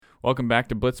Welcome back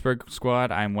to Blitzburg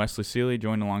Squad. I'm Wesley Seeley,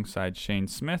 joined alongside Shane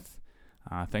Smith.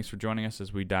 Thanks for joining us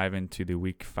as we dive into the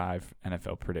Week 5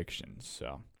 NFL predictions.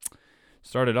 So,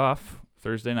 started off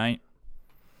Thursday night,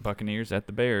 Buccaneers at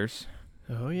the Bears.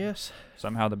 Oh, yes.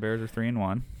 Somehow the Bears are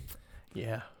 3-1.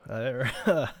 Yeah, they're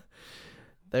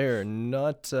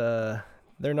not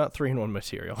 3-1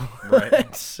 material. Right.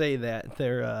 Let's say that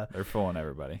They're fooling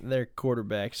everybody. their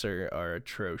quarterbacks are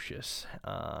atrocious.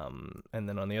 And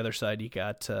then on the other side, you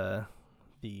got the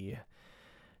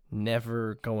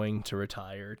never going to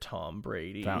retire Tom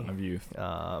Brady, Fountain of youth.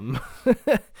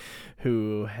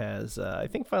 who has I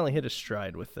think finally hit his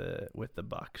stride with the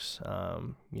Bucs.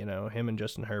 Him and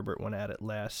Justin Herbert went at it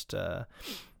last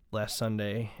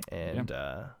Sunday, and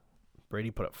Brady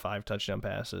put up 5 touchdown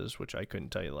passes, which I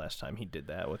couldn't tell you the last time he did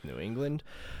that with New England.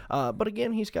 But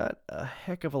again, he's got a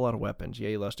heck of a lot of weapons. Yeah,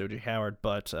 he lost O.J. Howard,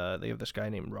 but they have this guy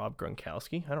named Rob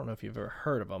Gronkowski. I don't know if you've ever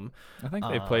heard of him. I think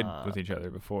they played with each other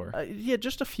before. Yeah,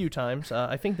 just a few times.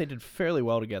 I think they did fairly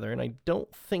well together, and I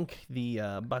don't think the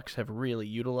Bucs have really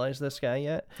utilized this guy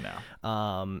yet.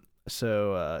 No.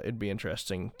 So it'd be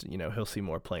interesting. He'll see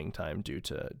more playing time due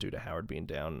to Howard being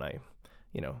down, and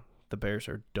the Bears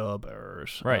are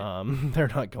dubbers. Right. They're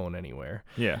not going anywhere.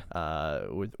 Yeah.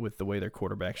 With the way their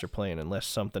quarterbacks are playing, unless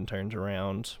something turns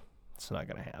around, it's not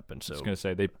going to happen. So I was going to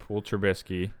say, they pulled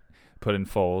Trubisky, put in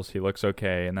Foles. He looks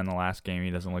okay, and then the last game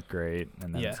he doesn't look great,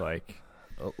 and then it's like...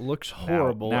 looks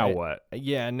horrible. Now what?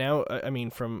 Yeah, now, I mean,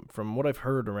 from what I've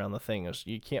heard around the thing is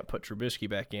you can't put Trubisky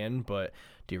back in, but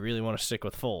do you really want to stick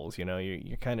with Foles?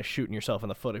 You're kind of shooting yourself in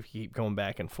the foot if you keep going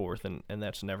back and forth, and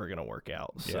that's never going to work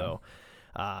out. Yeah. So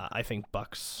I think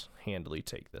Bucs handily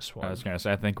take this one. I was going to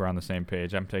say, I think we're on the same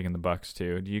page. I'm taking the Bucs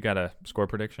too. Do you got a score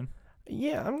prediction?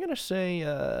 Yeah, I'm going to say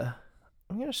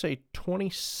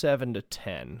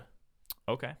 27-10.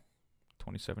 Okay.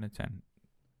 27-10.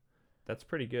 That's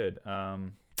pretty good. I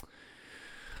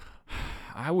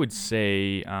would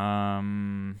say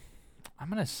I'm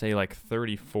going to say like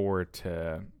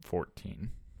 34-14.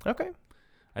 Okay.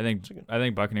 I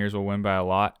think Buccaneers will win by a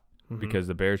lot because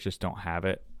the Bears just don't have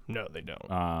it. No, they don't.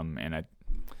 And I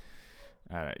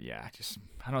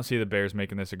don't see the Bears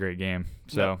making this a great game.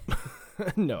 So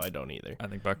no, I don't either. I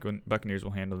think Buccaneers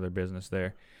will handle their business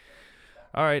there.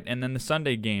 All right, and then the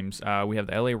Sunday games, we have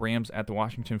the LA Rams at the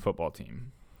Washington Football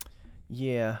Team.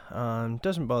 Yeah,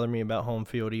 doesn't bother me about home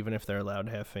field, even if they're allowed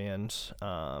to have fans,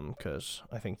 because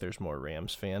I think there's more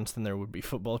Rams fans than there would be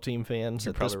football team fans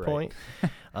at this point.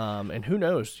 And who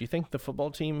knows? Do you think the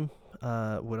football team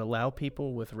would allow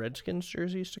people with Redskins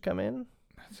jerseys to come in?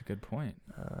 That's a good point.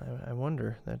 I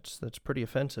wonder. That's pretty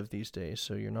offensive these days.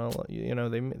 So you're not,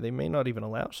 they may not even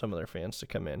allow some of their fans to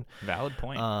come in. Valid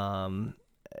point.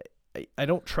 I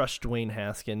don't trust Dwayne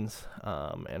Haskins,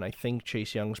 and I think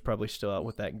Chase Young's probably still out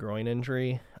with that groin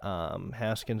injury.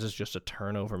 Haskins is just a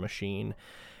turnover machine,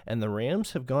 and the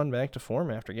Rams have gone back to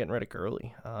form after getting rid of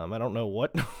Gurley. I don't know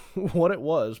what what it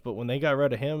was, but when they got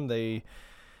rid of him, they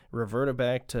reverted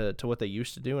back to what they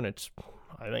used to do, and I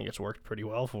think it's worked pretty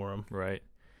well for them. Right.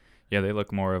 Yeah, they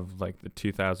look more of like the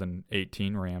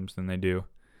 2018 Rams than they do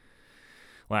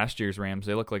last year's Rams.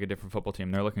 They look like a different football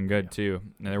team. They're looking good too.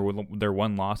 And their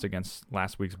one loss against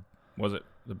last week's, was it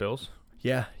the Bills?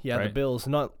 Yeah, right? The Bills.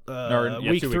 Not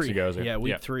week 2 weeks ago.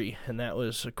 Week 3, and that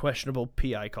was a questionable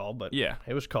PI call, but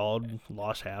it was called.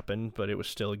 Loss happened, but it was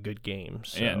still a good game.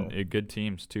 So. And good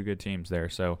teams, 2 good teams there.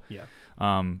 So yeah.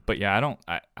 But yeah,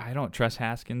 I don't trust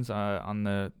Haskins on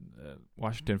the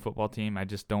Washington Football Team. I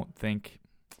just don't think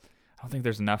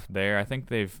there's enough there. I think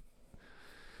they've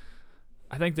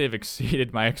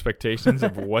exceeded my expectations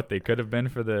of what they could have been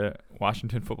for the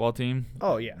Washington Football Team.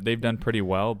 Oh, yeah. They've done pretty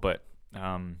well, but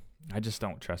I just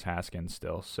don't trust Haskins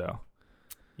still. So,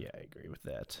 yeah, I agree with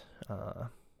that. I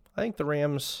think the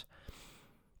Rams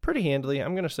pretty handily.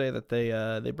 I'm going to say that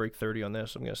they break 30 on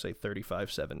this. I'm going to say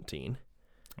 35-17.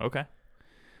 Okay.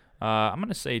 I'm going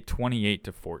to say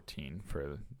 28-14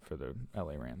 for the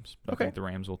LA Rams. I think the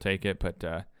Rams will take it, but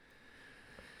I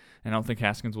don't think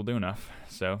Haskins will do enough.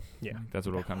 So yeah, that's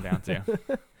what it'll come down to.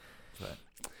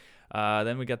 But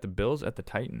then we got the Bills at the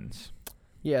Titans.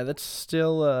 Yeah, that's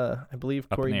still, I believe,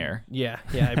 Corey. Up in the air. Yeah,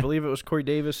 I believe it was Corey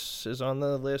Davis is on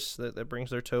the list that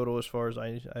brings their total, as far as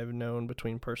I've known,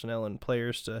 between personnel and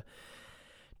players to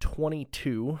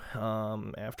 22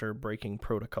 after breaking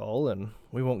protocol, and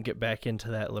we won't get back into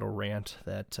that little rant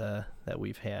that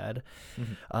we've had.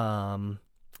 Mm-hmm.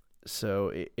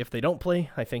 So if they don't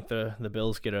play, I think the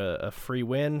Bills get a free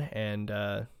win,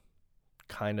 and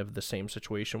kind of the same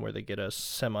situation where they get a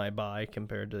semi-bye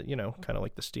compared to, kind of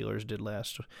like the Steelers did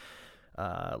last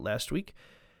week.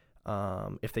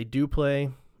 If they do play,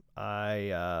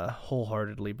 I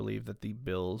wholeheartedly believe that the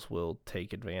Bills will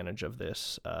take advantage of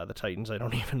this. The Titans, I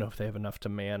don't even know if they have enough to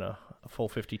man a full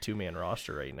 52-man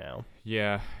roster right now.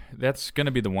 Yeah, that's going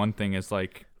to be the one thing is,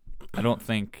 like, I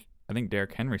think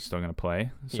Derrick Henry's still going to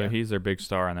play. So he's their big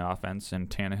star on the offense, and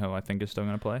Tannehill, I think, is still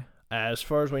going to play. As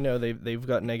far as we know, they've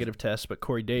got negative tests, but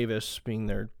Corey Davis being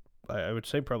their, I would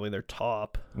say probably their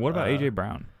top. What about A.J.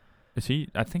 Brown? Is he?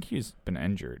 I think he's been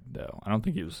injured, though. I don't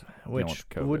think he was. Which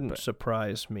COVID, wouldn't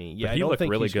surprise me. Yeah, he I don't looked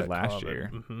think really he's good got last COVID.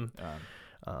 year.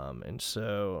 Mm-hmm. And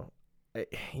so,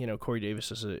 Corey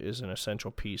Davis is an essential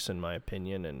piece in my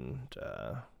opinion, and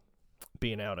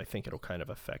being out, I think it'll kind of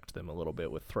affect them a little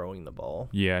bit with throwing the ball.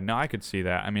 Yeah, no, I could see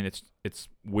that. I mean, it's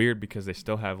weird because they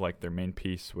still have, like, their main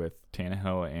piece with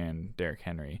Tannehill and Derrick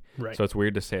Henry. Right. So it's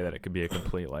weird to say that it could be a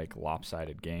complete, like,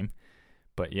 lopsided game.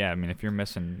 But yeah, I mean, if you're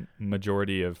missing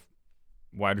majority of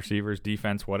wide receivers,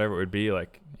 defense, whatever it would be,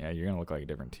 like, yeah, you're going to look like a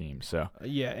different team. So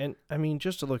yeah, and I mean,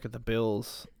 just to look at the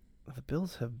Bills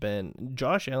have been,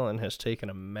 Josh Allen has taken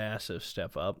a massive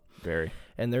step up. very.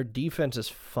 And their defense is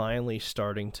finally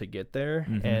starting to get there.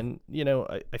 Mm-hmm. And,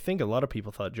 I think a lot of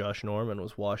people thought Josh Norman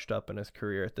was washed up in his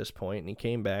career at this point, and he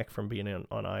came back from being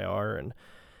on IR and,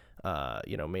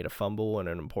 made a fumble and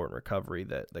an important recovery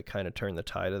that kind of turned the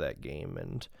tide of that game.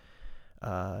 And,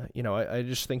 I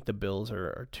just think the Bills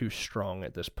are too strong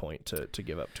at this point to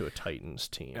give up to a Titans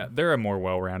team. Yeah, they're a more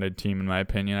well-rounded team, in my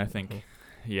opinion. I think,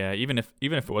 yeah, even if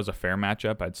it was a fair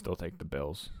matchup, I'd still take the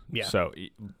Bills. Yeah. So,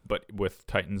 but with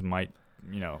Titans might,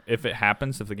 if it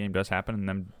happens, if the game does happen and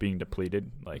them being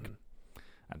depleted, like,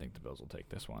 I think the Bills will take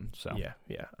this one. So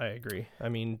Yeah, I agree. I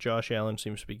mean, Josh Allen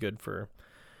seems to be good for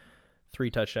 3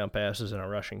 touchdown passes and a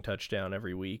rushing touchdown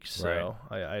every week, so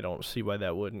right. I don't see why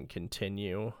that wouldn't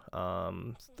continue.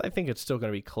 I think it's still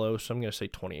going to be close. I'm going to say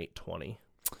 28-20.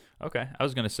 Okay, I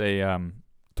was going to say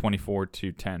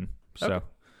 24-10. So okay.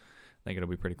 I think it'll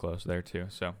be pretty close there too.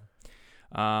 So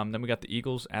then we got the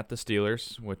Eagles at the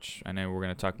Steelers, which I know we're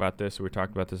going to talk about this. We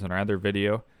talked about this in our other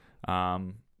video.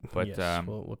 But yes,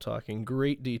 we'll talk in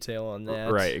great detail on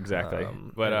that. Right, exactly.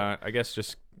 But I guess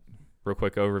just real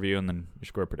quick overview and then your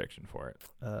score prediction for it.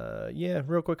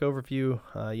 Real quick overview.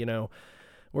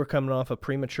 We're coming off a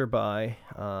premature bye,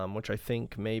 which I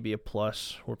think may be a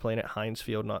plus. We're playing at Heinz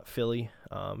Field, not Philly.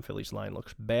 Philly's line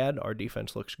looks bad. Our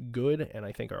defense looks good, and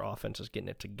I think our offense is getting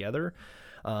it together.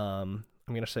 I'm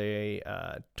going to say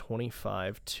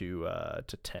 25 to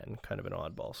 10, kind of an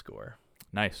oddball score.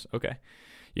 Nice. Okay.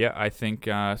 Yeah, I think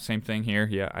same thing here.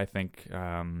 Yeah, I think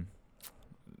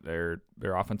their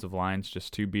offensive line's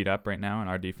just too beat up right now, and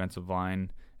our defensive line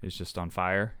is just on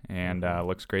fire and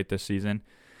looks great this season.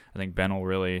 I think Ben will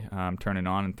really turn it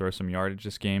on and throw some yardage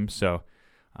this game. So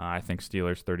I think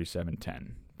Steelers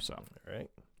 37-10. So all right.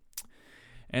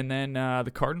 And then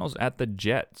the Cardinals at the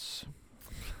Jets.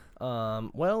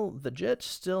 Well, the Jets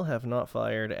still have not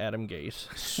fired Adam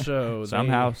Gase, so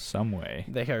somehow, some way,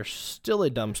 they are still a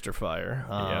dumpster fire.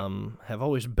 Have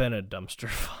always been a dumpster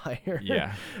fire.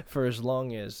 Yeah, for as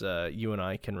long as you and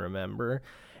I can remember.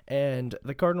 And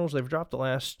the Cardinals, they've dropped the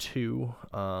last 2.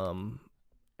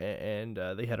 And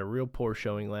they had a real poor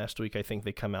showing last week. I think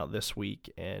they come out this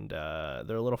week, and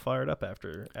they're a little fired up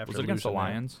after was it against the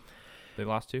Lions? They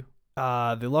lost 2?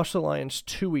 They lost to the Lions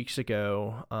 2 weeks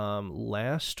ago.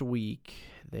 Last week,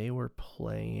 they were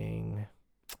playing...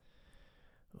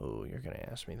 Oh, you're going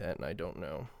to ask me that, and I don't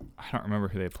know. I don't remember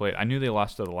who they played. I knew they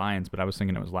lost to the Lions, but I was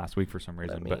thinking it was last week for some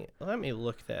reason. Let me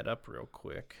look that up real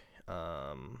quick.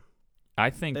 I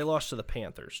think they lost to the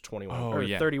Panthers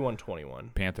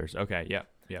 31-21. Panthers. Okay, yep.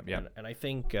 And I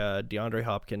think DeAndre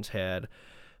Hopkins had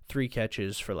 3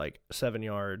 catches for like 7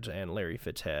 yards, and Larry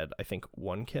Fitz had, I think,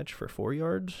 1 catch for 4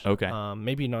 yards. Okay.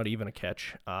 Maybe not even a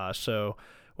catch. So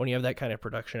when you have that kind of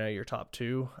production out of your top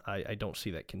 2, I don't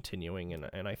see that continuing,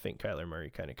 and I think Kyler Murray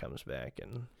kind of comes back.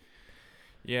 And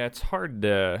yeah, it's hard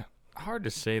to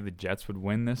say the Jets would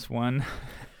win this one.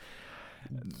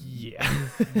 Yeah.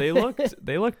 they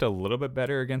looked a little bit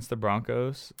better against the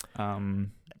Broncos.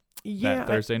 That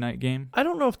Thursday night game. I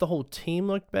don't know if the whole team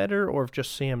looked better or if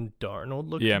just Sam Darnold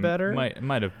looked better.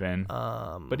 Might have been.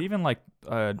 But even like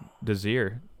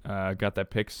Desir got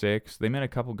that pick 6. They made a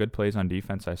couple good plays on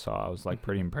defense. I saw. I was like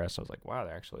pretty impressed. I was like, wow,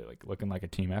 they're actually like looking like a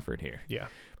team effort here. Yeah.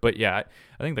 But yeah,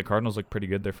 I think the Cardinals look pretty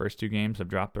good their first 2 games. Have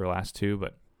dropped their last 2,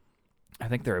 but I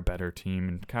think they're a better team,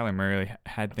 and Kyler Murray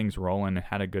had things rolling and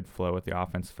had a good flow with the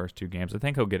offense the first 2 games. I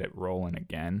think he'll get it rolling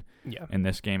again in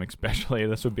this game especially.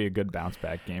 This would be a good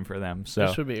bounce-back game for them. So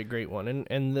this would be a great one.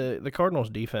 And the Cardinals'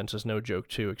 defense is no joke,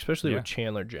 too, especially with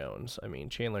Chandler Jones. I mean,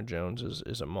 Chandler Jones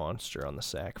is a monster on the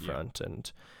sack front,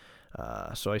 and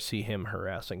so I see him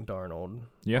harassing Darnold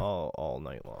all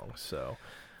night long. So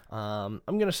I'm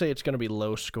gonna say it's gonna be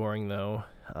low scoring though.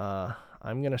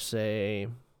 I'm gonna say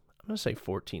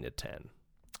 14-10.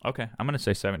 Okay, I'm gonna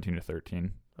say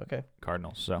 17-13. Okay.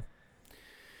 Cardinals. So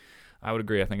I would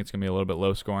agree. I think it's gonna be a little bit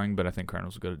low scoring, but I think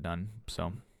Cardinals will get it done.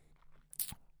 So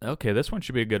okay, this one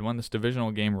should be a good one. This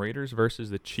divisional game: Raiders versus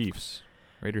the Chiefs.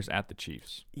 Raiders at the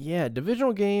Chiefs. Yeah,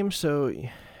 divisional game. So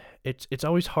it's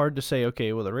always hard to say,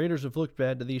 okay, well, the Raiders have looked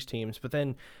bad to these teams, but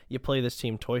then you play this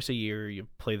team twice a year. You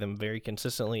play them very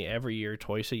consistently every year,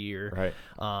 twice a year. Right.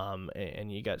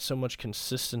 And you got so much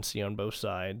consistency on both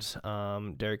sides.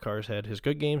 Derek Carr's had his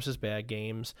good games, his bad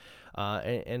games.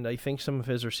 And I think some of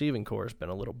his receiving core has been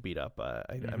a little beat up.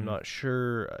 I'm not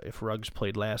sure if Ruggs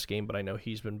played last game, but I know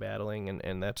he's been battling,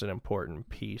 and that's an important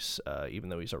piece, even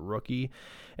though he's a rookie.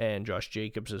 And Josh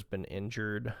Jacobs has been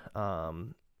injured.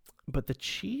 But the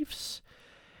Chiefs,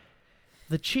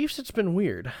 it's been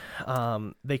weird.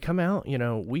 They come out,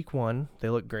 week 1, they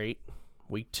look great.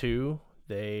 Week 2,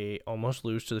 they almost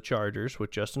lose to the Chargers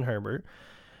with Justin Herbert.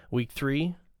 Week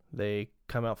 3, they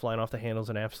come out flying off the handles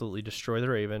and absolutely destroy the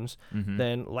Ravens. Mm-hmm.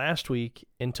 Then last week,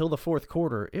 until the fourth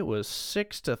quarter, it was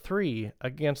 6-3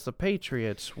 against the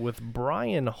Patriots with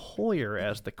Brian Hoyer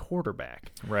as the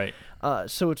quarterback. Right.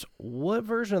 So it's, what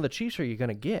version of the Chiefs are you going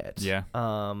to get? Yeah.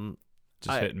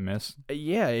 Just hit and miss.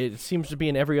 Yeah, it seems to be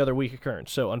an every other week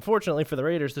occurrence. So unfortunately for the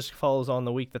Raiders, this falls on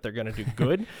the week that they're going to do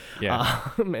good. Yeah.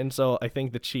 And so I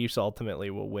think the Chiefs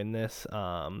ultimately will win this.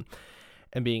 And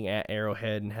being at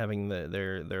Arrowhead and having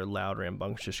their loud,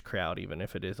 rambunctious crowd, even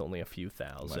if it is only a few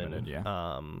thousand. Limited,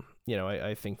 yeah.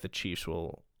 I think the Chiefs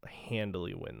will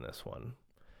handily win this one.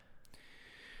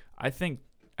 I think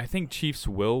Chiefs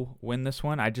will win this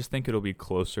one. I just think it'll be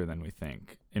closer than we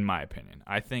think, in my opinion.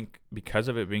 I think because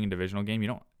of it being a divisional game,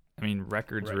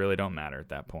 records really don't matter at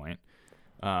that point.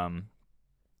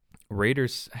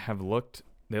 Raiders looked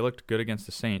good against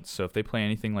the Saints, so if they play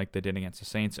anything like they did against the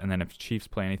Saints, and then if Chiefs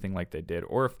play anything like they did,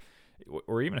 or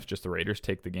even if just the Raiders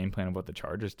take the game plan of what the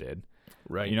Chargers did,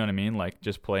 right? You know what I mean? Like,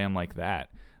 just play them like that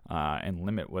and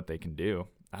limit what they can do.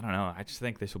 I don't know. I just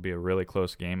think this will be a really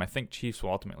close game. I think Chiefs will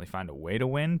ultimately find a way to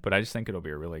win, but I just think it'll be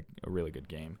a really good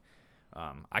game.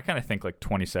 I kind of think like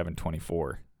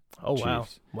 27-24. Oh,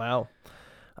 Chiefs. Wow.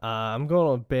 I'm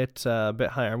going a bit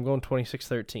higher. I'm going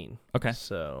 26-13. Okay.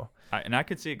 So, I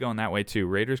could see it going that way too.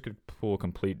 Raiders could pull a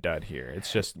complete dud here.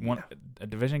 It's just a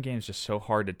division game is just so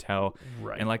hard to tell.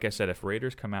 Right. And like I said, if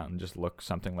Raiders come out and just look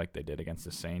something like they did against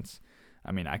the Saints,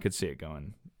 I could see it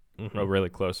going really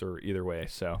close or either way.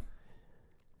 So.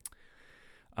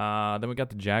 Then we got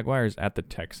the Jaguars at the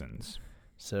Texans.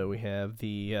 So we have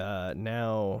the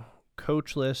now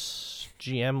coachless,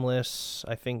 GM-less,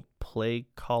 I think play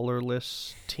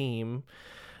callerless team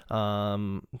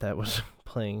that was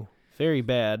playing very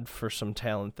bad for some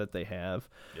talent that they have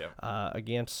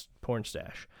against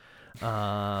Pornstash.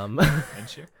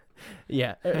 Sure.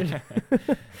 Yeah,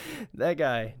 that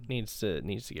guy needs to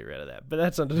get rid of that. But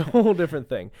that's a whole different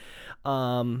thing.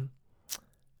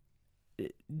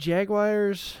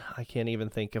 Jaguars, I can't even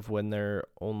think of when their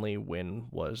only win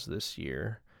was this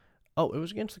year. Oh, it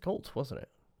was against the Colts, wasn't it?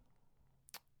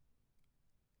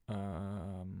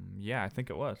 Yeah, I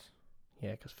think it was.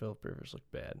 Yeah, because Philip Rivers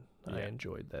looked bad. Yeah. I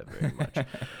enjoyed that very much.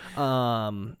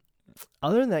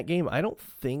 Other than that game, I don't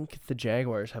think the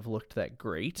Jaguars have looked that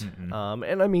great. Mm-hmm.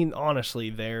 And honestly,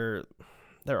 they're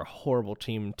a horrible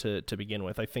team to begin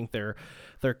with. I think they're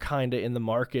kind of in the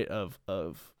market of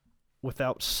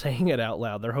without saying it out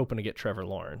loud, they're hoping to get Trevor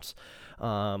Lawrence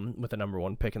with the number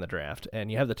 1 pick in the draft.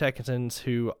 And you have the Texans,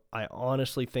 who I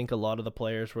honestly think a lot of the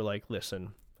players were like,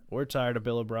 listen, we're tired of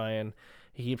Bill O'Brien.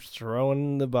 He keeps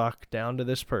throwing the buck down to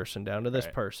this person,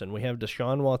 person. We have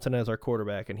Deshaun Watson as our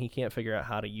quarterback, and he can't figure out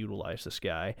how to utilize this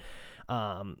guy.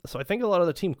 So I think a lot of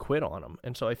the team quit on him.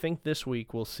 And so I think this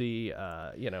week we'll see,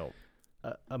 a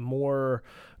more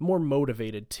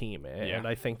motivated team. And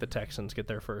I think the Texans get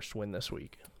their first win this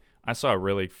week. I saw a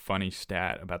really funny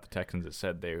stat about the Texans. It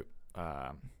said they,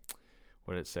 what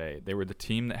did it say? They were the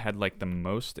team that had like the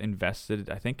most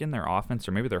invested, I think, in their offense,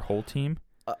 or maybe their whole team.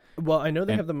 Well, I know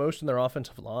they have the most in their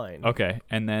offensive line. Okay,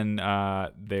 and then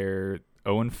they're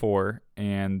 0-4,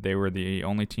 and they were the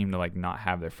only team to like not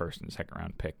have their first and second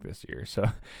round pick this year. So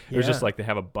it was just like they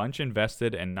have a bunch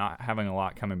invested and not having a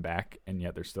lot coming back, and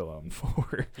yet they're still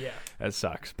 0-4. Yeah, that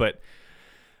sucks, but.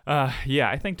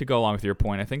 I think to go along with your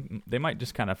point, I think they might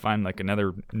just kind of find like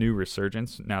another new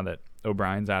resurgence now that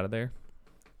O'Brien's out of there.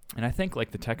 And I think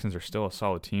like the Texans are still a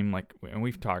solid team. Like, and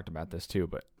we've talked about this too,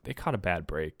 but they caught a bad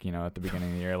break, at the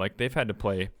beginning of the year. Like they've had to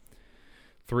play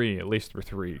at least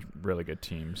three really good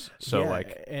teams. So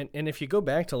and if you go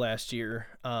back to last year,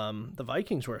 the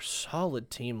Vikings were a solid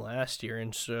team last year,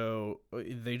 and so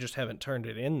they just haven't turned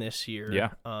it in this year. Yeah.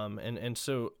 And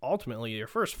so ultimately their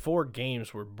first 4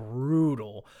 games were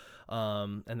brutal.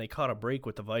 And they caught a break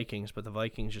with the Vikings, but the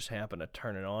Vikings just happened to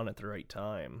turn it on at the right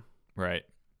time. Right.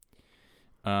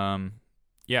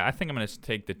 Yeah, I think I'm going to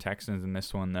take the Texans in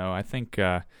this one, though. I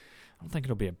don't think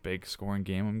it'll be a big scoring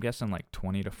game. I'm guessing like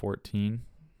 20-14.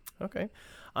 Okay.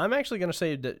 I'm actually going to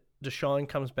say that Deshaun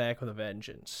comes back with a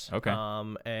vengeance. Okay.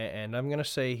 And I'm going to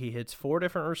say he hits 4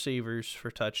 different receivers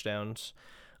for touchdowns,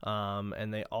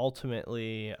 and they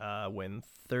ultimately win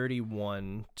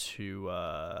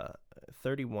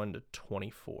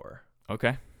 31-24. Okay.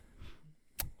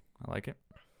 I like it.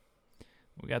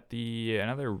 We got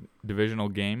another divisional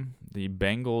game, the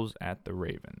Bengals at the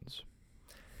Ravens.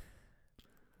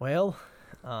 Well,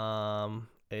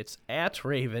 it's at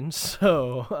Ravens,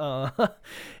 so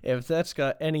if that's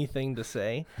got anything to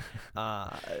say,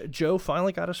 Joe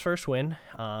finally got his first win,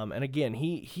 and again,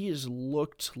 he has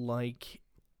looked like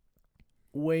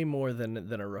way more than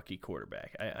a rookie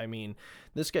quarterback. I mean,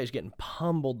 this guy's getting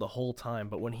pummeled the whole time,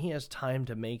 but when he has time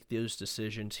to make those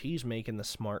decisions, he's making the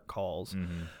smart calls.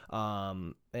 Mm-hmm.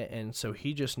 And so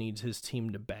he just needs his team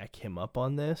to back him up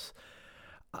on this.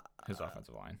 His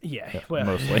offensive line. Yeah, well,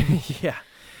 mostly. Yeah,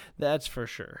 that's for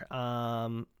sure.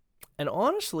 And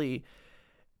honestly,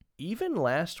 even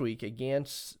last week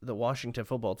against the Washington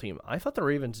football team, I thought the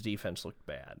Ravens defense looked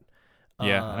bad.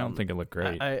 Yeah, I don't think it looked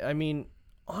great. I mean,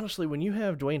 honestly, when you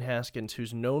have Dwayne Haskins,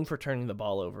 who's known for turning the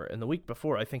ball over, and the week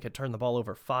before, I think had turned the ball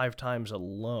over 5 times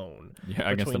alone. Yeah,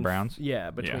 against the Browns?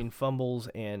 Between fumbles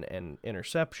and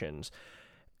interceptions.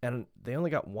 And they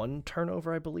only got 1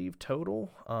 turnover, I believe,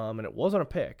 total, and it wasn't a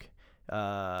pick.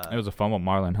 It was a fumble.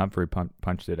 Marlon Humphrey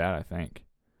punched it out, I think.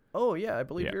 Oh, yeah, I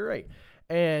believe you're right.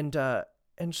 And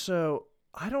so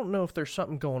I don't know if there's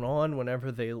something going on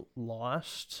whenever they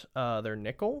lost their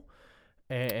nickel.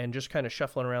 And just kind of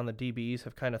shuffling around the DBs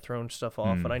have kind of thrown stuff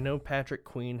off. And I know Patrick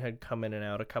Queen had come in and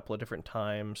out a couple of different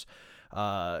times,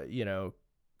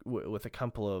 with a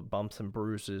couple of bumps and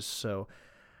bruises. So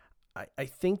I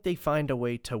think they find a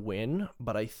way to win,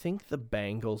 but I think the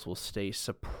Bengals will stay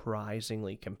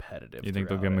surprisingly competitive. You think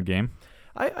they'll give them a game?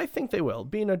 I think they will.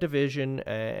 Being a division,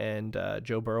 and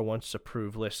Joe Burrow wants to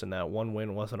prove, listen, that 1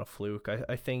 win wasn't a fluke.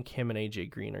 I think him and A.J.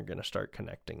 Green are going to start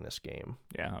connecting this game.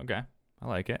 Yeah, okay. I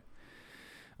like it.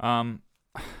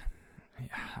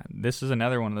 This is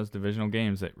another one of those divisional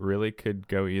games that really could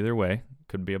go either way.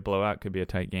 Could be a blowout, could be a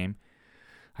tight game.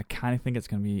 I kind of think it's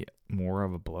going to be more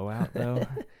of a blowout, though.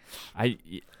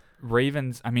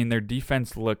 Ravens, I mean, their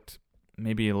defense looked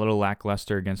maybe a little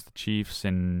lackluster against the Chiefs,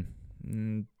 and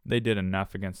they did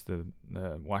enough against the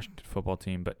Washington football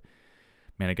team. But,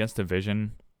 man, against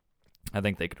division, I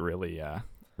think they could really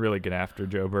get after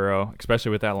Joe Burrow,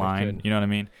 especially with that line. You know what I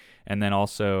mean? And then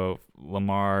also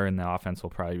Lamar and the offense will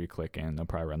probably be clicking. They'll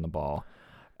probably run the ball.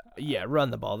 Yeah,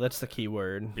 run the ball. That's the key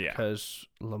word. Yeah. Because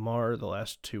Lamar the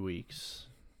last 2 weeks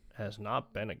has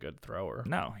not been a good thrower.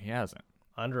 No, he hasn't.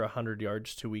 Under 100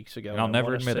 yards 2 weeks ago. And I'll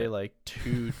never admit it. Like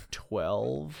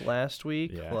 212 last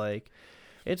week. Yeah. Like,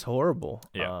 it's horrible.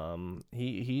 Yeah.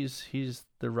 He's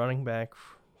the running back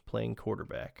playing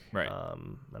quarterback. Right.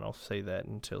 And I'll say that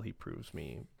until he proves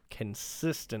me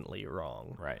consistently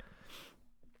wrong. Right.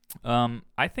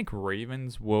 I think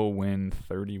Ravens will win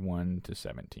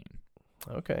 31-17.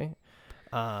 Okay.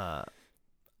 I'm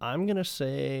going to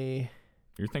say...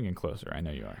 You're thinking closer. I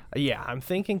know you are. Yeah, I'm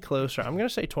thinking closer. I'm going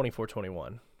to say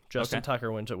 24-21. Justin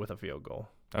Tucker wins it with a field goal.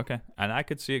 Okay. And I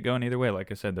could see it going either way.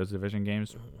 Like I said, those division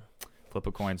games, flip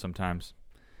a coin sometimes.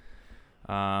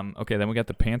 Okay, then we got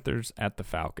the Panthers at the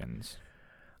Falcons.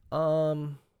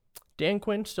 Dan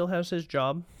Quinn still has his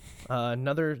job.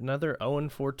 Another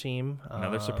 0-4 team.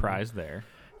 Another surprise there.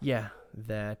 Yeah,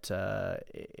 that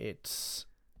it's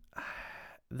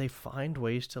they find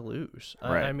ways to lose.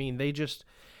 Right. I mean,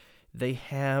 they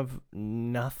have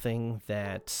nothing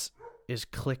that is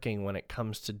clicking when it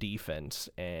comes to defense,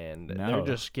 and they're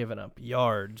just giving up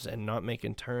yards and not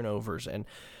making turnovers, and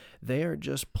they are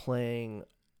just playing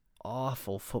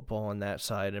awful football on that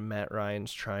side, and Matt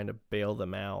Ryan's trying to bail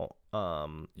them out.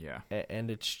 And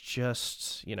it's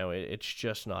just, it's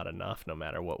just not enough no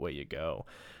matter what way you go.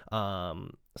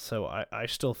 So I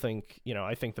still think,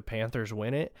 I think the Panthers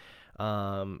win it.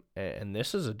 And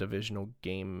this is a divisional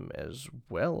game as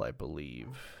well, I believe.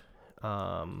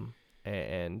 I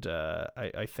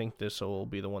think this will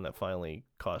be the one that finally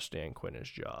cost Dan Quinn his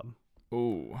job.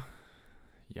 Ooh,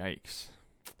 yikes.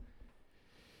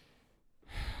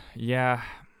 Yeah,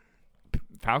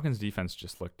 Falcons defense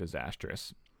just looked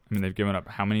disastrous. I mean, they've given up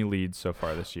how many leads so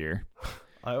far this year?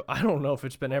 I don't know if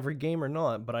it's been every game or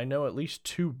not, but I know at least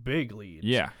 2 big leads.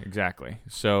 Yeah, exactly.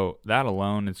 So that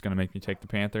alone is going to make me take the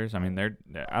Panthers. I mean,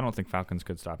 I don't think Falcons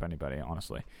could stop anybody,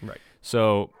 honestly. Right.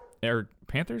 So are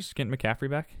Panthers getting McCaffrey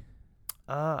back?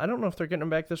 I don't know if they're getting him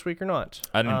back this week or not.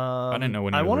 I didn't know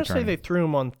when he was I want to say returning. they threw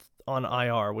him on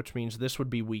IR, which means this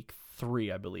would be week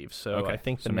 3, I believe. So Okay. I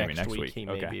think So the maybe next next week week. he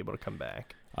may Okay. be able to come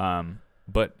back.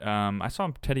 But I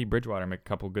saw Teddy Bridgewater make a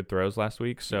couple good throws last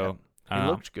week, so He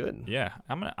looked good. yeah,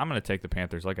 I'm gonna take the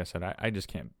Panthers. Like I said, I just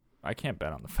can't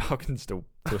bet on the Falcons to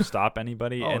stop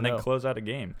anybody and then close out a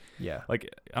game. Yeah. Like,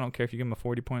 I don't care if you give them a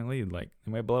 40-point lead, like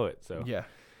they might blow it. So Yeah.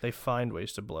 They find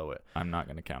ways to blow it. I'm not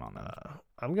gonna count on them.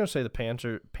 I'm going to say the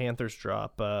Panthers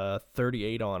drop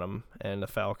 38 on them, and the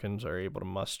Falcons are able to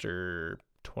muster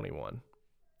 21.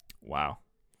 Wow.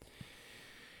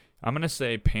 I'm gonna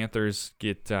say Panthers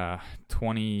get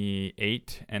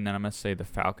 28, and then I'm gonna say the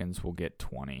Falcons will get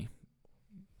 20.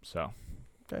 So,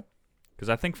 okay, because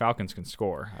I think Falcons can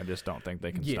score. I just don't think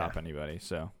they can stop anybody.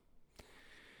 So,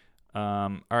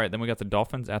 all right, then we got the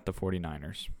Dolphins at the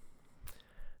 49ers.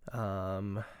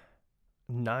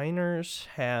 Niners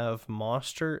have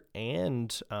Mostert and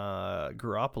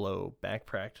Garoppolo back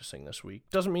practicing this week.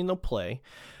 Doesn't mean they'll play,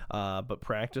 but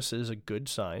practice is a good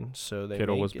sign. So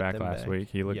Kittle was back last week.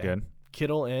 He looked good.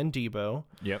 Kittle and Debo.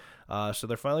 Yep. So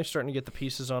they're finally starting to get the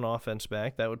pieces on offense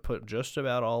back. That would put just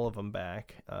about all of them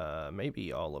back,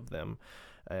 maybe all of them.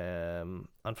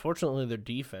 Unfortunately, their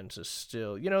defense is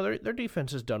still, their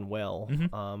defense has done well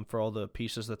for all the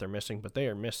pieces that they're missing, but they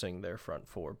are missing their front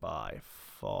four by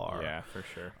far. Yeah, for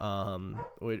sure.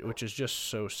 Which is just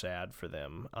so sad for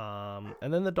them.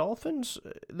 And then the Dolphins,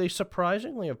 they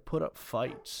surprisingly have put up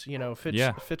fights.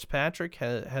 Fitzpatrick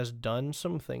has done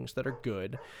some things that are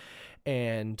good,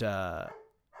 and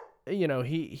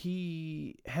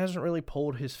he hasn't really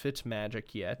pulled his Fitz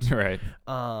magic yet. Right.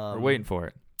 We're waiting for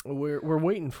it. We're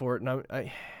waiting for it,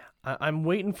 and I'm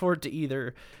waiting for it to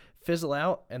either fizzle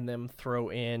out and them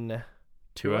throw in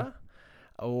Tua,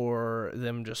 or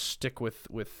them just stick with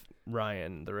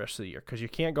Ryan the rest of the year, because you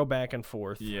can't go back and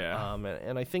forth. Yeah.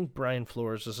 And I think Brian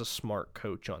Flores is a smart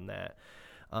coach on that.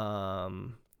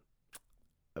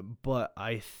 But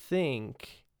I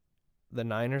think the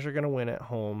Niners are going to win at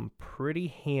home pretty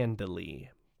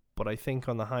handily. But I think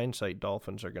on the hindsight,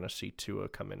 Dolphins are going to see Tua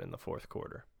come in the fourth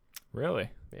quarter. Really?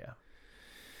 Yeah.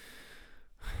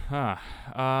 Yeah,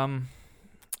 I'm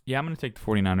going to take the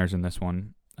 49ers in this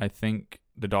one. I think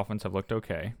the Dolphins have looked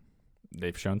okay.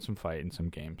 They've shown some fight in some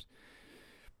games.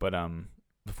 But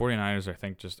the 49ers, I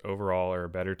think, just overall are a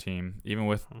better team, even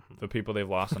with the people they've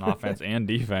lost on offense and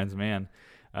defense, man.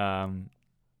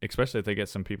 Especially if they get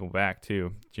some people back,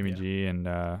 too. Jimmy G and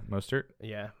Mostert.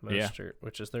 Yeah, Mostert,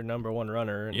 which is their number one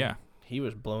runner. And he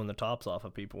was blowing the tops off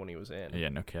of people when he was in. Yeah,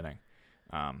 no kidding.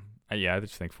 I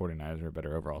just think 49ers are a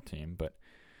better overall team. But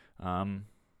I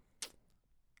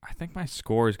think my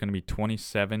score is going to be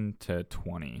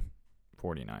 27-20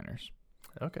 49ers.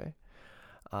 Okay.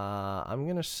 I'm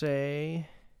going to say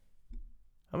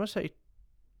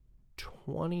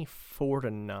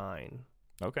 24-9.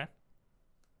 Okay.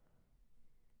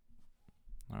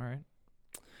 All right.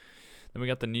 Then we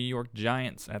got the New York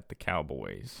Giants at the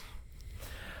Cowboys.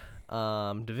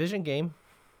 Division game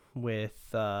with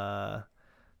the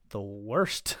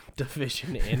worst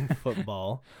division in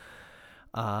football.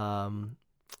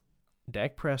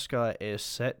 Dak Prescott is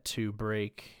set to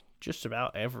break just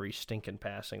about every stinking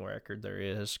passing record there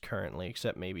is currently,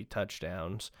 except maybe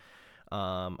touchdowns.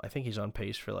 I think he's on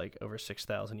pace for over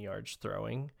 6,000 yards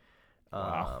throwing.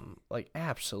 Wow.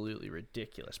 Absolutely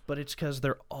ridiculous. But it's because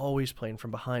they're always playing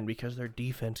from behind, because their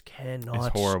defense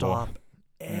cannot stop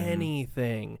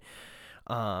anything.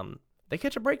 They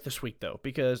catch a break this week, though,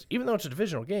 because even though it's a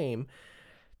divisional game,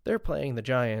 they're playing the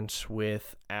Giants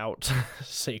without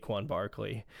Saquon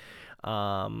Barkley.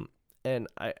 And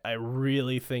I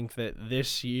really think that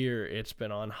this year it's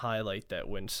been on highlight that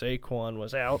when Saquon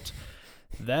was out,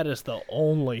 that is the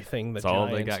only thing the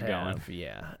Giants they got have. going.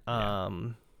 Yeah.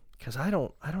 Because I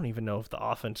don't even know if the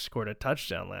offense scored a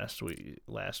touchdown last week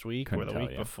Couldn't or the tell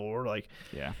week you. before.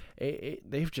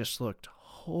 They've just looked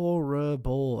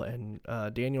horrible, and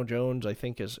Daniel Jones, I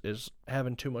think, is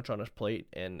having too much on his plate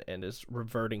and is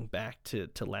reverting back to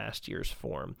last year's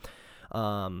form.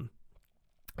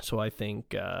 So I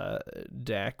think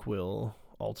Dak will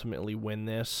ultimately win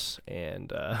this, and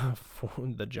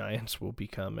the Giants will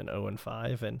become an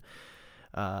 0-5, and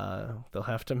they'll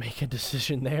have to make a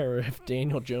decision there if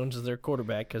Daniel Jones is their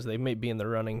quarterback, because they may be in the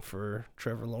running for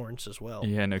Trevor Lawrence as well.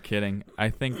 Yeah, no kidding. I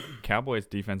think Cowboys'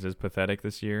 defense is pathetic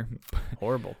this year.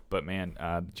 Horrible. But, man,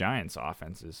 the Giants'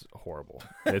 offense is horrible.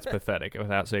 It's pathetic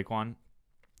without Saquon.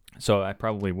 So I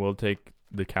probably will take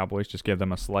the Cowboys, just give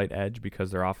them a slight edge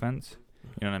because their offense.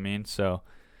 You know what I mean? So,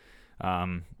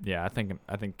 yeah, I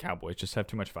think Cowboys just have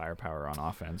too much firepower on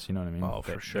offense. You know what I mean? Oh,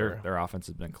 for sure. Their offense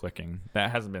has been clicking.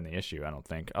 That hasn't been the issue, I don't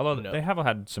think. Although they have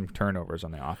had some turnovers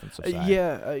on the offensive side.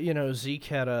 Yeah, Zeke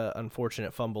had a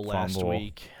unfortunate fumble last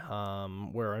week,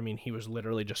 where, I mean, he was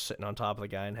literally just sitting on top of the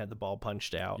guy and had the ball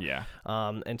punched out. Yeah.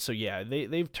 And so, yeah,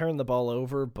 they've turned the ball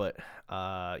over, but,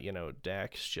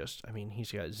 Dak's just, I mean,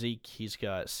 he's got Zeke, he's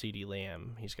got CeeDee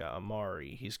Lamb, he's got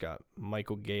Amari, he's got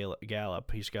Michael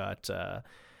Gallup, he's got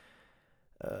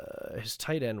his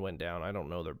tight end went down. I don't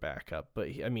know their backup, but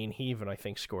he even, I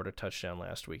think, scored a touchdown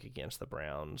last week against the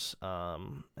Browns.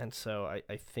 And so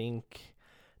I think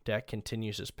Dak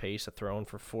continues his pace of throwing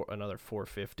for another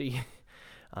 450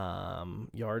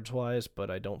 yards-wise, but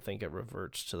I don't think it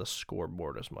reverts to the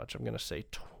scoreboard as much. I'm going to say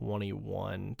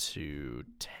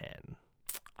 21-10.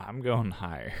 I'm going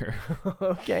higher.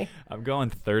 Okay. I'm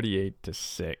going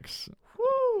 38-6.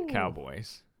 Woo!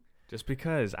 Cowboys. Just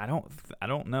because I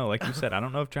don't know. Like you said, I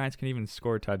don't know if Giants can even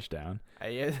score a touchdown.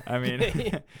 I mean,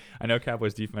 I know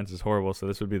Cowboys defense is horrible, so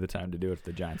this would be the time to do it if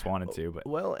the Giants wanted to. But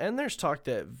well, and there's talk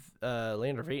that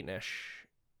Leighton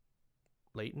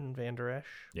Vander Esch.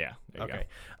 Yeah. There you okay.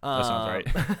 Go. That sounds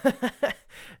right.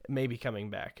 Maybe coming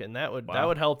back, and that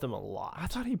would help them a lot. I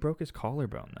thought he broke his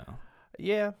collarbone though.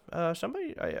 Yeah.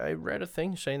 Somebody I read a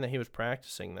thing saying that he was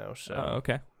practicing though. So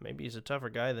okay. Maybe he's a tougher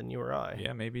guy than you or I.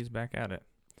 Yeah. Maybe he's back at it.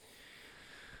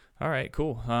 All right,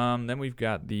 cool. Then we've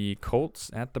got the Colts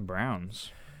at the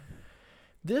Browns.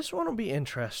 This one will be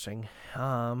interesting.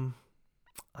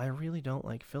 I really don't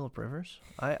like Phillip Rivers.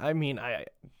 I mean, I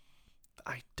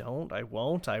don't. I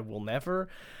won't. I will never.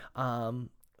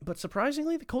 But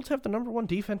surprisingly, the Colts have the number one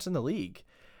defense in the league.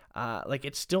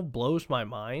 It still blows my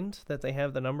mind that they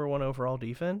have the number one overall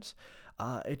defense.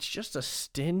 It's just a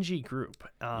stingy group.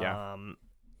 Yeah.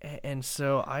 And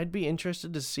so I'd be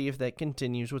interested to see if that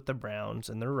continues with the Browns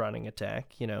and their running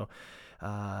attack.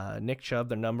 Nick Chubb,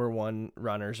 their number one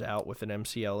runner's out with an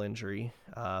MCL injury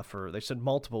for, they said,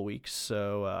 multiple weeks.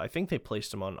 So I think they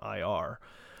placed him on IR.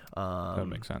 That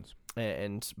makes sense.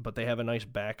 But they have a nice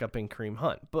backup in Kareem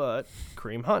Hunt. But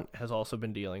Kareem Hunt has also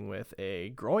been dealing with a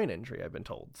groin injury, I've been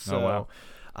told. So,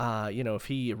 if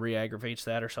he re-aggravates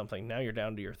that or something, now you're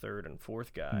down to your third and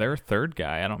fourth guy. Their third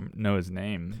guy, I don't know his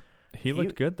name. He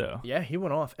looked good, though. Yeah, he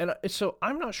went off. And so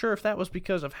I'm not sure if that was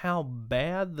because of how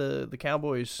bad the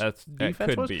Cowboys'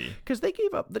 defense was. Be. Because the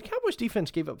Cowboys'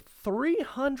 defense gave up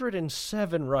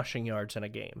 307 rushing yards in a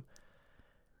game.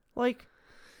 Like,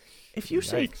 if you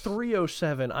say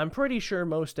 307, I'm pretty sure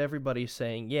most everybody's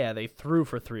saying, yeah, they threw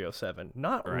for 307,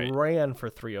 not ran for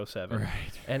 307. Right.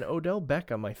 And Odell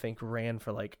Beckham, I think, ran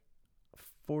for like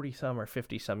 40-some or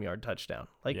 50-some yard touchdown.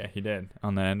 Yeah, he did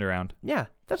on the end around. Yeah,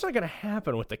 that's not going to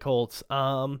happen with the Colts.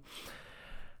 I'm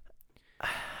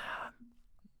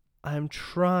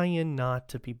trying not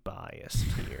to be biased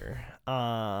here.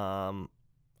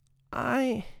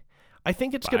 I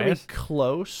think it's going to be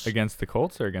close. Against the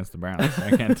Colts or against the Browns?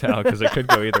 I can't tell because it could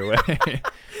go either way.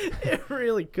 It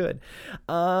really could.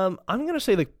 I'm going to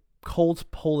say the Colts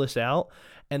pull this out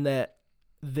and that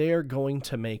they're going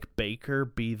to make Baker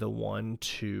be the one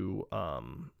to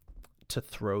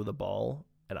throw the ball,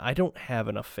 and I don't have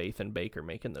enough faith in Baker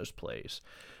making those plays.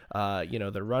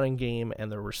 Their running game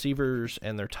and their receivers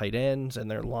and their tight ends and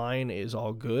their line is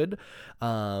all good.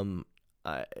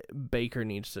 Baker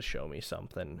needs to show me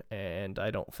something, and I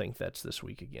don't think that's this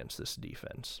week against this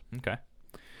defense. Okay.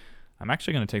 I'm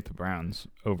actually going to take the Browns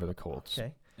over the Colts.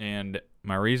 Okay. And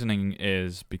my reasoning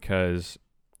is because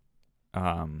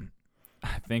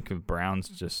I think the Browns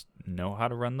just know how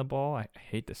to run the ball. I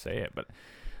hate to say it, but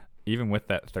even with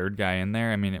that third guy in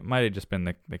there, I mean, it might have just been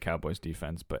the Cowboys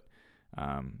defense, but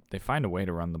they find a way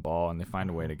to run the ball, and they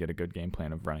find a way to get a good game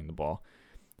plan of running the ball.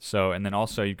 So, and then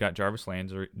also you've got Jarvis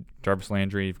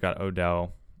Landry, you've got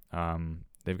Odell.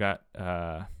 They've got,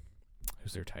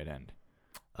 who's their tight end?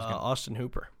 Austin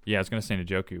Hooper. Yeah, I was going to say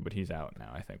Njoku, but he's out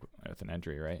now, I think, with an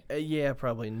injury, right? Yeah,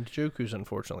 probably. Njoku's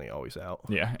unfortunately always out.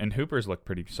 Yeah, and Hooper's looked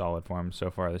pretty solid for him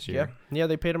so far this year. Yeah,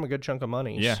 they paid him a good chunk of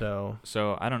money. Yeah.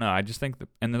 So I don't know. I just think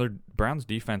and the Browns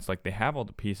defense, like, they have all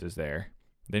the pieces there.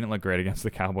 They didn't look great against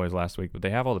the Cowboys last week, but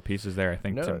they have all the pieces there, I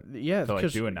think, to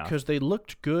do enough. Because they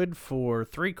looked good for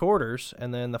 3 quarters,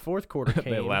 and then the fourth quarter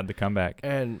came. They allowed the comeback.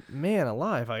 And, man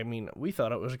alive, I mean, we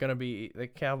thought it was going to be the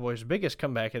Cowboys' biggest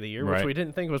comeback of the year, which we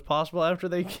didn't think was possible after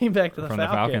they came back to the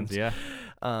Falcons. Yeah.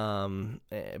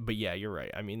 But, yeah, you're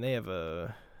right. I mean, they have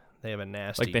a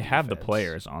nasty Like, they have the defense.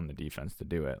 players on the defense to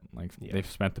do it. Like, they've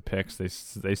spent the picks.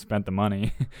 They spent the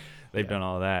money. They've done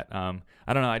all that.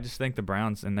 I don't know. I just think the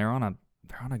Browns, and they're on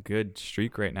a good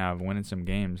streak right now of winning some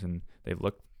games, and they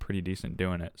look pretty decent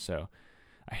doing it. So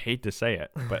I hate to say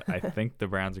it, but I think the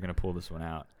Browns are going to pull this one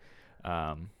out.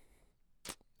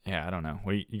 Yeah, I don't know.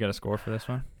 What you got a score for this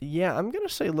one? Yeah, I'm going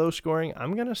to say low scoring.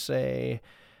 I'm going to say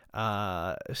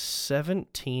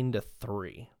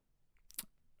 17-3.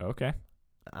 Okay.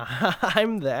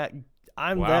 I'm that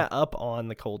up on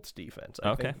the Colts defense.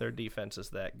 I think their defense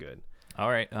is that good. All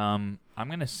right. I'm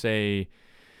going to say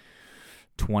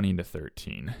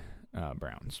 20-13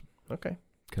 Browns. Okay.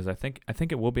 Because I think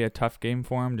it will be a tough game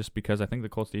for them, just because I think the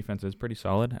Colts defense is pretty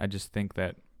solid. I just think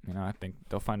that I think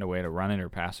they'll find a way to run it or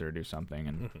pass it or do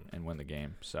something and win the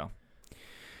game. So,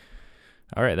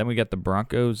 all right, then we got the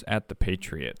Broncos at the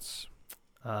Patriots.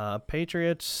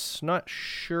 Patriots, not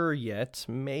sure yet.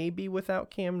 Maybe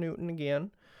without Cam Newton again,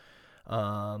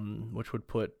 which would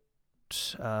put.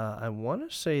 I want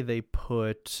to say they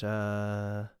put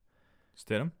Stidham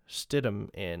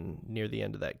in near the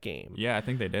end of that game. Yeah, I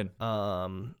think they did.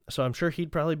 So I'm sure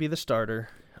he'd probably be the starter.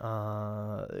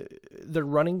 Their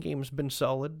running game's been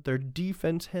solid. Their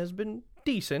defense has been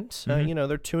decent. They're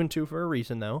 2-2 for a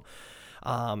reason, though.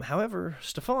 However,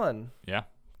 Stephon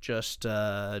just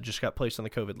got placed on the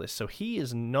COVID list, so he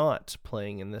is not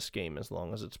playing in this game as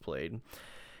long as it's played.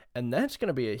 And that's going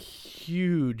to be a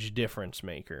huge difference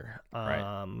maker. Right.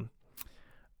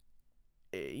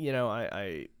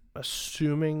 I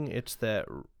assuming it's that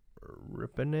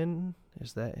Ripponen.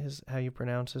 Is that how you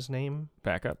pronounce his name?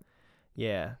 Backup.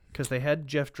 Yeah, because they had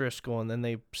Jeff Driscoll, and then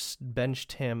they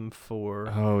benched him for...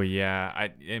 Oh, yeah.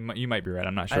 You might be right.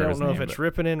 I'm not sure. I don't know if it's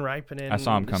Ripponen. I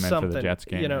saw him come in for the Jets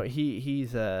game. He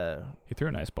threw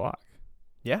a nice block.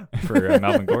 Yeah. For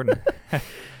Melvin Gordon.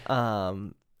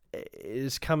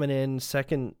 Is coming in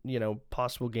second,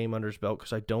 possible game under his belt,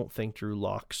 because I don't think Drew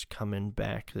Lock's coming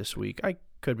back this week. I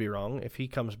could be wrong. If he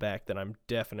comes back, then I'm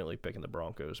definitely picking the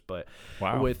Broncos. But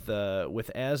with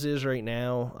as is right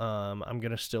now, I'm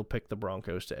gonna still pick the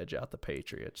Broncos to edge out the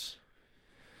Patriots.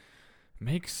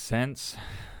 Makes sense.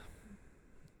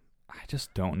 I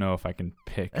just don't know if I can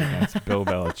pick against Bill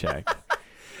Belichick.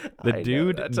 The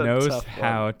dude knows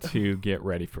how to get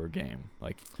ready for a game.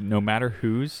 Like, no matter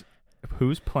who's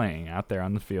playing out there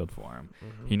on the field for him,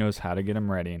 he knows how to get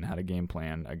him ready and how to game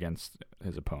plan against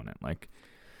his opponent. Like,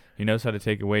 he knows how to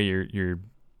take away your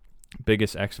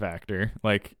biggest X factor.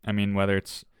 Like, I mean, whether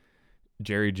it's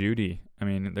Jerry Jeudy, I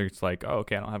mean, there's like, oh,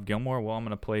 okay, I don't have Gilmore. Well, I'm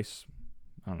gonna place,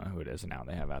 I don't know who it is now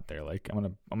they have out there. Like,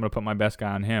 I'm gonna put my best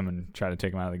guy on him and try to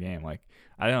take him out of the game. Like,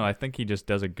 I don't know. I think he just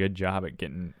does a good job at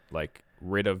getting like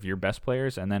rid of your best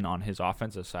players, and then on his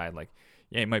offensive side, like,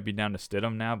 yeah, he might be down to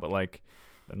Stidham now, but like,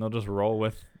 then they'll just roll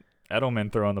with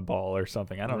Edelman throwing the ball or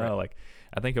something. I don't know. Like,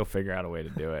 I think he'll figure out a way to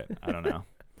do it. I don't know.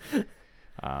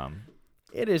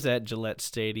 It is at Gillette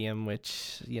Stadium,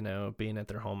 which, being at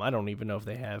their home, I don't even know if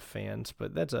they have fans,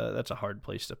 but that's a hard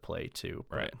place to play too.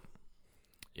 But. Right.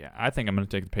 Yeah, I think I'm going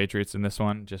to take the Patriots in this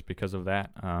one just because of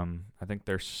that. I think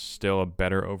they're still a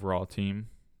better overall team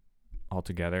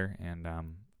altogether, and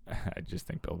I just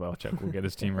think Bill Belichick will get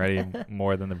his team ready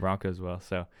more than the Broncos will.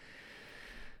 So,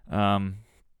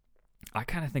 I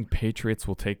kind of think Patriots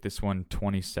will take this one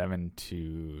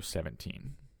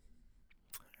 27-17.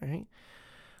 All right.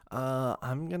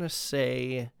 I'm going to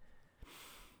say,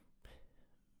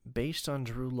 based on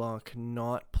Drew Lock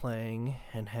not playing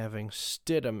and having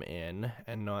Stidham in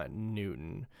and not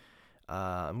Newton,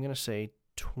 I'm going to say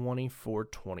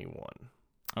 24-21.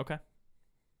 Okay.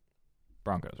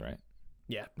 Broncos, right?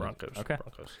 Yeah, Broncos. Okay.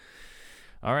 Broncos.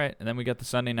 All right, and then we got the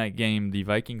Sunday night game, the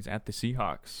Vikings at the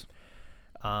Seahawks.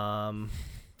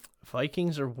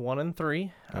 Vikings are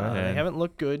 1-3. They haven't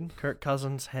looked good. Kirk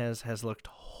Cousins has looked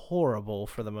horrible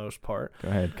for the most part. Go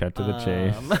ahead, cut to the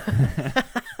chase.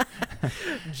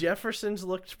 Jefferson's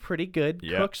looked pretty good.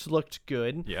 Yep. Cooks looked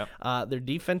good. Yep. Their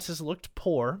defenses looked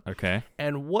poor. Okay.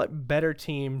 And what better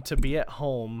team to be at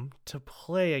home to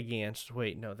play against?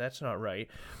 Wait, no, that's not right.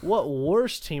 What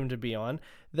worse team to be on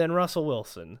than Russell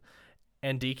Wilson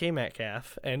and DK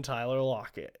Metcalf and Tyler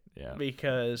Lockett? Yeah.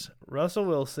 Because Russell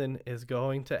Wilson is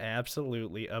going to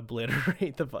absolutely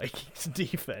obliterate the Vikings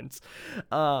defense.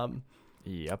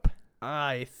 Yep.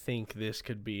 I think this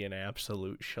could be an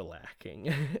absolute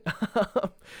shellacking.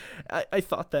 I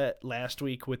thought that last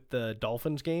week with the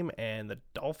Dolphins game, and the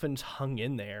Dolphins hung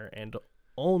in there and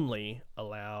only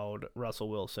allowed Russell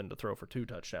Wilson to throw for 2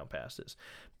 touchdown passes.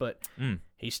 But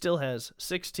he still has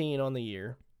 16 on the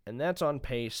year, and that's on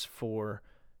pace for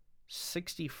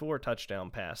 64 touchdown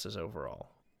passes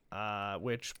overall,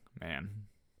 which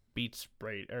beats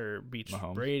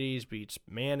Mahomes. Brady's, beats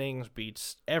Manning's,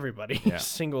 beats everybody's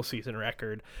single season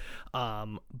record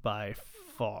by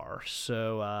far.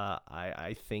 So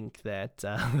I think that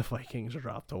the Vikings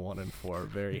dropped to 1-4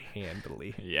 very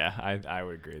handily. Yeah, I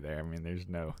would agree there. I mean, there's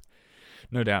no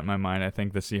doubt in my mind. I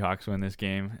think the Seahawks win this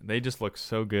game. They just look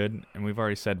so good, and we've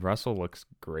already said Russell looks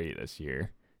great this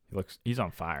year. He's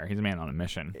on fire. He's a man on a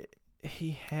mission.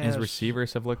 His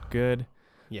receivers have looked good.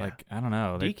 Yeah. Like, I don't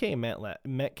know. DK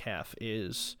Metcalf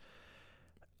is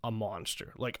a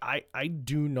monster. Like, I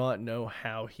do not know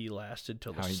how he lasted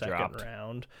till the second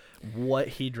round, what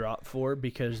he dropped for,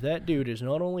 because that dude is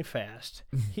not only fast,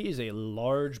 he is a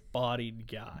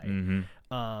large-bodied guy. Mm-hmm.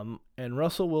 And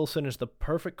Russell Wilson is the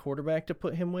perfect quarterback to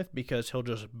put him with, because he'll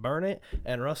just burn it,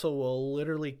 and Russell will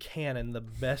literally cannon the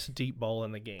best deep ball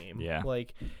in the game. Yeah.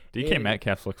 Like, DK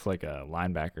Metcalf looks like a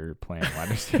linebacker playing wide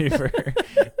receiver.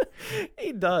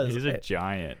 He does. He's a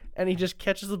giant. And he just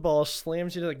catches the ball,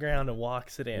 slams you to the ground, and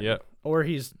walks it in. Yep. Or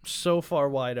he's so far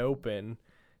wide open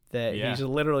that he's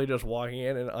literally just walking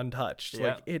in and untouched.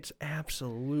 Yeah. Like, it's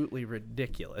absolutely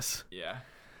ridiculous. Yeah.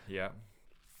 Yeah.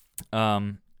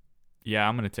 Yeah,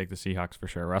 I'm going to take the Seahawks for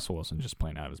sure. Russell Wilson's just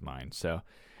playing out of his mind. So,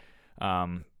 I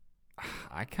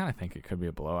kind of think it could be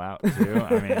a blowout, too.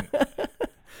 I mean,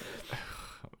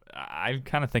 I'm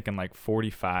kind of thinking like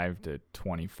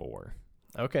 45-24.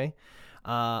 Okay.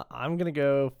 I'm going to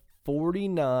go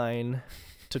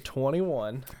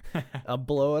 49-21. A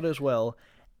blowout as well.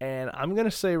 And I'm going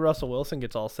to say Russell Wilson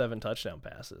gets all 7 touchdown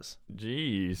passes.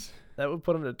 Jeez. That would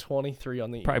put him to 23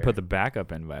 on the year. Probably put the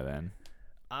backup in by then.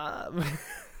 I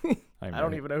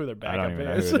don't even know who their backup is. I don't even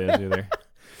know who it is either.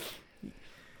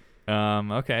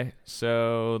 Okay,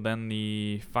 so then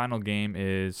the final game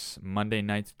is Monday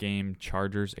night's game,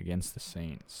 Chargers against the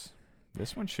Saints.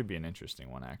 This one should be an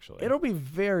interesting one, actually. It'll be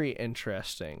very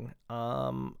interesting.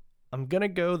 I'm going to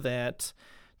go that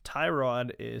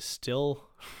Tyrod is still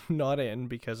not in,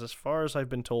 because as far as I've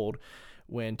been told,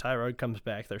 when Tyrod comes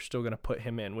back, they're still going to put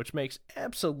him in, which makes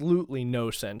absolutely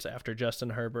no sense after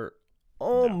Justin Herbert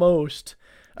almost.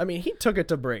 I mean, he took it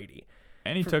to Brady.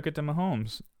 And he took it to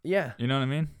Mahomes. Yeah. You know what I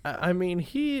mean? I mean,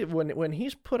 when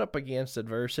he's put up against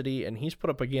adversity and he's put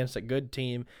up against a good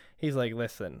team, he's like,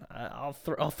 listen, I'll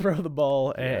throw the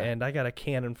ball, and I got a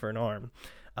cannon for an arm.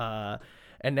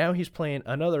 And now he's playing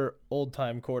another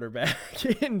old-time quarterback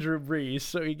in Drew Brees,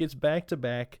 so he gets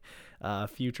back-to-back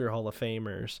future Hall of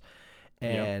Famers.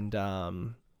 And,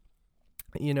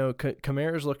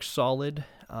 Kamara's look solid.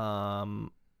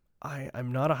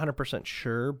 I'm not 100%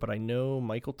 sure, but I know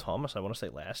Michael Thomas, I want to say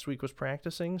last week, was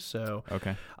practicing, so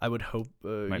okay. I would hope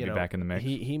might be back in the mix.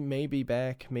 He may be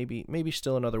back, maybe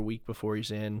still another week before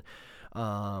he's in.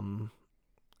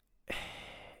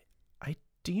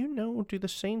 Do the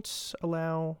Saints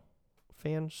allow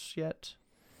fans yet?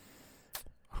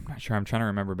 I'm not sure. I'm trying to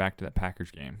remember back to that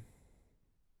Packers game.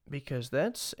 Because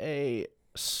that's a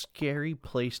scary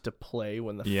place to play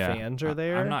when the fans are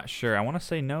there. I'm not sure. I want to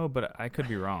say no, but I could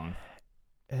be wrong.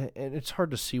 And it's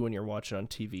hard to see when you're watching on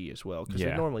TV as well, because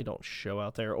they normally don't show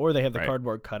out there, or they have the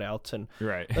cardboard cutouts. And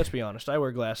let's be honest, I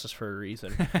wear glasses for a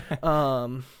reason.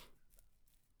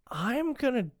 I'm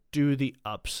gonna do the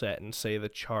upset and say the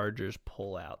Chargers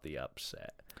pull out the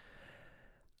upset.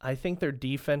 I think their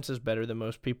defense is better than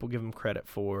most people give them credit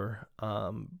for.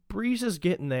 Breeze is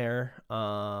getting there,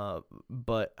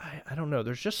 but I don't know.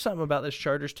 There's just something about this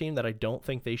Chargers team that I don't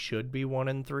think they should be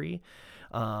 1-3.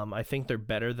 I think they're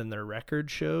better than their record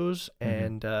shows,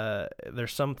 and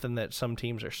there's something that some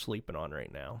teams are sleeping on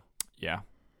right now. Yeah,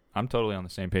 I'm totally on the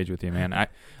same page with you, man.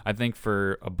 I think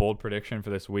for a bold prediction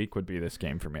for this week would be this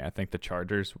game for me. I think the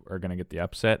Chargers are going to get the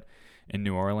upset in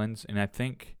New Orleans, and I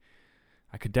think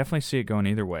I could definitely see it going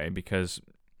either way, because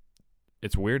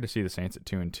it's weird to see the Saints at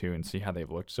 2-2 and see how they've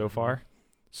looked so far.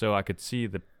 So I could see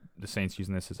the Saints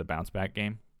using this as a bounce-back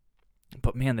game.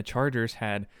 But, man, the Chargers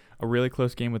had a really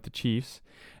close game with the Chiefs,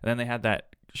 and then they had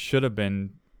that would have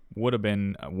been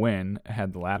a win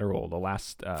had the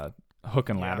last hook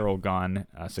and lateral gone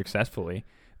successfully.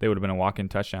 They would have been a walk-in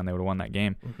touchdown. They would have won that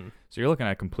game. Mm-hmm. So you're looking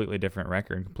at a completely different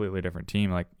record, completely different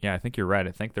team. Like, yeah, I think you're right.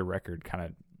 I think their record kind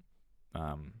of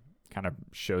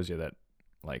shows you that,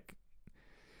 like,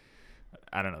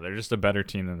 I don't know, they're just a better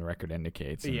team than the record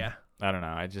indicates. And I don't know.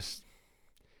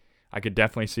 I could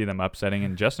definitely see them upsetting.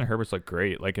 And Justin Herbert's looked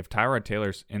great. Like if Tyrod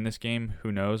Taylor's in this game,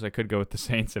 who knows? I could go with the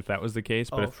Saints if that was the case.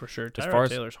 But for sure. as far Tyrod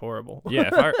Taylor's horrible.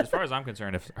 Yeah, as far as I'm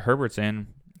concerned, if Herbert's in,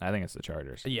 I think it's the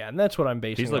Chargers. Yeah, and that's what I'm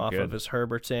basing off good. of is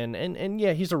Herbert's in. And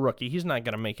yeah, he's a rookie. He's not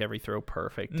going to make every throw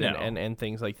perfect and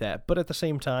things like that. But at the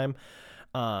same time,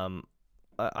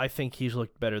 I think he's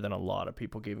looked better than a lot of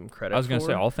people gave him credit for. I was going to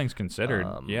say, all things considered,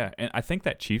 yeah. And I think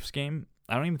that Chiefs game,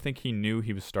 I don't even think he knew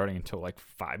he was starting until like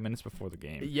 5 minutes before the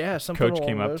game. Yeah, something Coach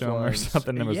came up to him or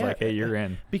something and was like, hey, you're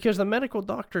in. Because the medical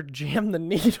doctor jammed the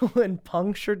needle and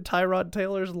punctured Tyrod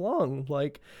Taylor's lung.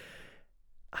 Like,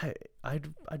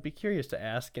 I'd be curious to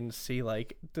ask and see,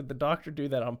 like, did the doctor do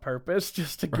that on purpose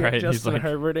just to get Justin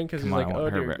Herbert in? Because he's like, oh,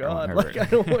 dear God, like, I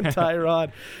don't want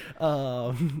Tyrod.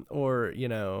 Or, you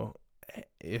know,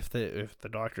 if the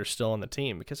doctor's still on the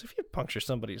team. Because if you puncture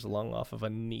somebody's lung off of a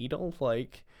needle,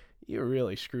 like, you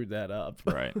really screwed that up.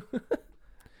 Right.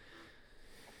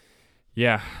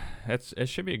 Yeah, it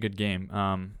should be a good game.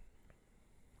 I'm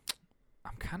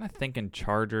kind of thinking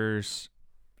Chargers.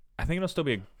 I think it'll still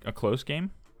be a close game,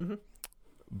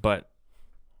 but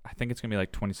I think it's going to be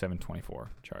like 27-24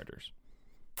 Chargers.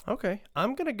 Okay.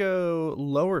 I'm going to go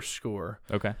lower score.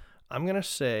 Okay. I'm going to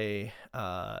say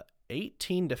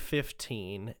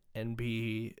 18-15 and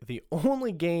be the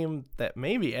only game that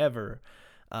maybe ever,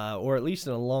 or at least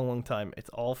in a long, long time, it's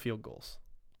all field goals.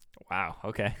 Wow.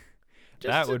 Okay.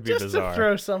 That would be bizarre. Just to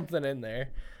throw something in there.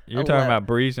 You're talking about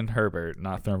Breeze and Herbert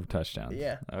not throwing touchdowns.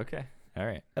 Yeah. Okay. All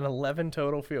right. And 11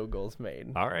 total field goals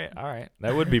made. All right.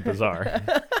 That would be bizarre.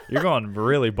 You're going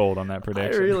really bold on that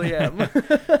prediction. I really am.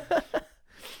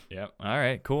 Yep. All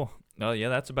right. Cool. No, yeah,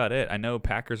 that's about it. I know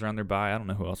Packers are on their bye. I don't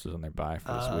know who else is on their bye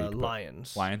for this week.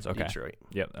 Lions. Okay. Detroit.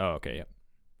 Yep. Oh, okay.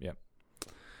 Yep.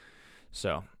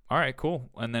 So, all right, cool.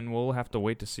 And then we'll have to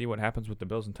wait to see what happens with the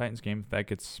Bills and Titans game. If that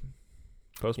gets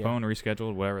postponed,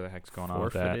 rescheduled, whatever the heck's going on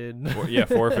with that.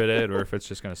 Forfeited, or if it's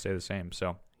just going to stay the same.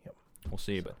 So, we'll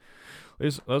see. But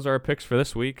those are our picks for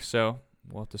this week. So,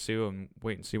 we'll have to see and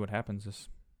wait and see what happens this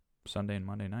Sunday and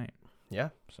Monday night. Yeah.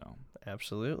 So,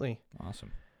 absolutely.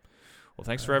 Awesome. Well,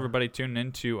 thanks for everybody tuning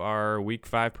into our Week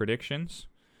 5 predictions.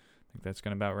 I think that's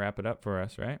going to about wrap it up for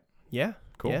us, right? Yeah.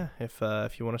 Cool. Yeah.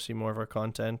 If you want to see more of our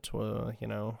content, on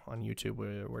YouTube,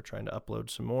 we're trying to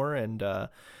upload some more, and our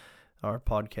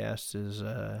podcast is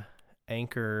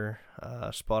Anchor,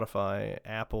 Spotify,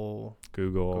 Apple,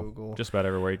 Google, just about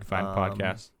everywhere you can find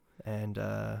podcasts. And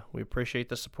we appreciate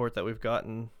the support that we've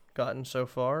gotten so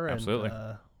far. Absolutely.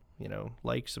 And,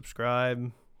 like,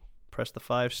 subscribe. Press the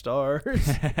 5 stars.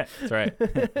 That's right.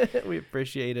 We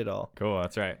appreciate it all. Cool.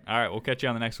 That's right. All right. We'll catch you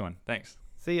on the next one. Thanks.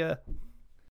 See ya.